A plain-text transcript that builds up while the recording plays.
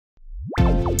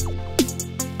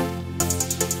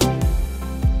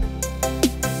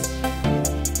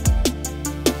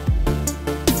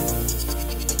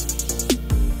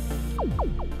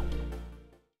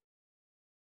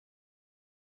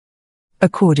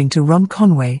According to Ron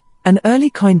Conway, an early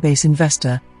Coinbase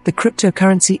investor, the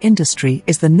cryptocurrency industry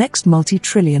is the next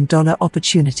multi-trillion-dollar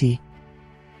opportunity.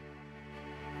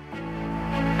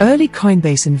 Early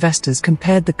Coinbase investors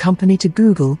compared the company to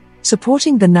Google,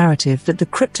 supporting the narrative that the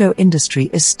crypto industry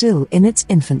is still in its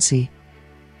infancy.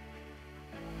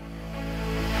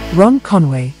 Ron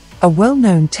Conway, a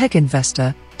well-known tech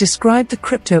investor, described the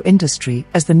crypto industry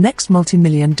as the next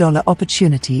multi-million-dollar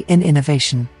opportunity in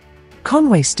innovation.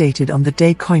 Conway stated on the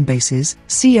day Coinbase's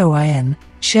COIN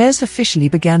shares officially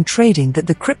began trading that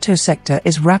the crypto sector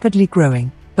is rapidly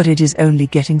growing, but it is only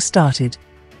getting started.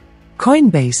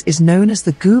 Coinbase is known as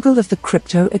the Google of the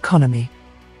crypto economy.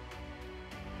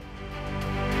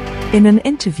 In an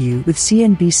interview with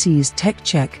CNBC's Tech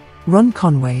Check, Ron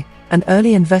Conway, an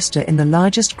early investor in the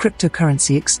largest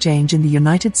cryptocurrency exchange in the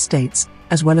United States,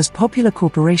 as well as popular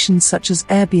corporations such as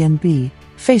Airbnb,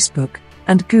 Facebook,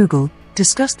 and Google,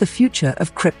 discussed the future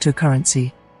of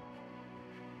cryptocurrency.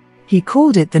 He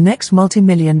called it the next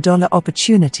multi-million-dollar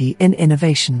opportunity in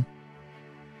innovation.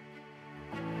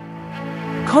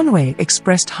 Conway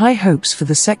expressed high hopes for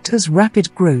the sector's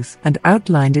rapid growth and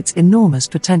outlined its enormous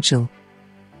potential.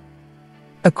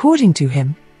 According to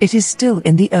him, it is still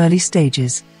in the early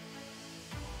stages.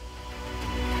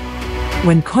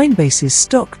 When Coinbase's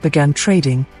stock began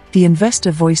trading, the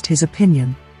investor voiced his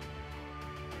opinion.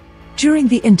 During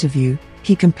the interview,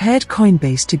 he compared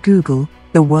Coinbase to Google,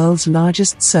 the world's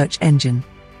largest search engine.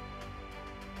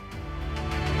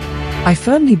 "I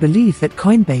firmly believe that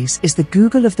Coinbase is the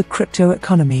Google of the crypto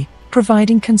economy,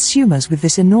 providing consumers with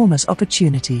this enormous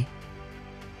opportunity."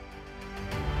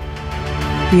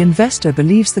 The investor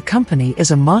believes the company is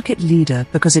a market leader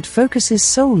because it focuses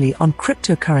solely on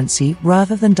cryptocurrency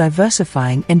rather than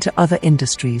diversifying into other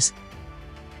industries.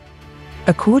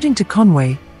 According to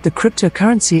Conway, the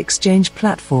cryptocurrency exchange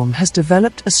platform has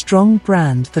developed a strong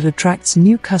brand that attracts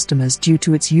new customers due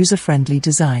to its user-friendly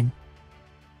design.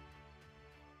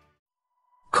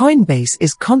 Coinbase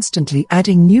is constantly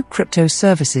adding new crypto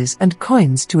services and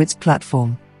coins to its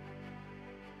platform.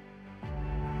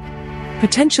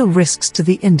 Potential risks to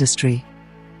the industry.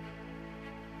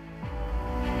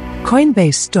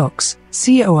 Coinbase stocks,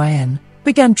 COIN,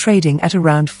 began trading at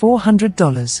around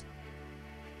 $400.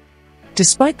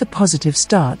 Despite the positive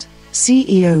start,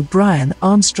 CEO Brian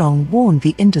Armstrong warned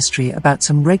the industry about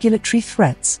some regulatory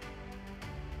threats.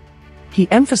 He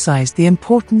emphasized the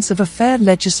importance of a fair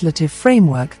legislative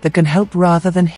framework that can help rather than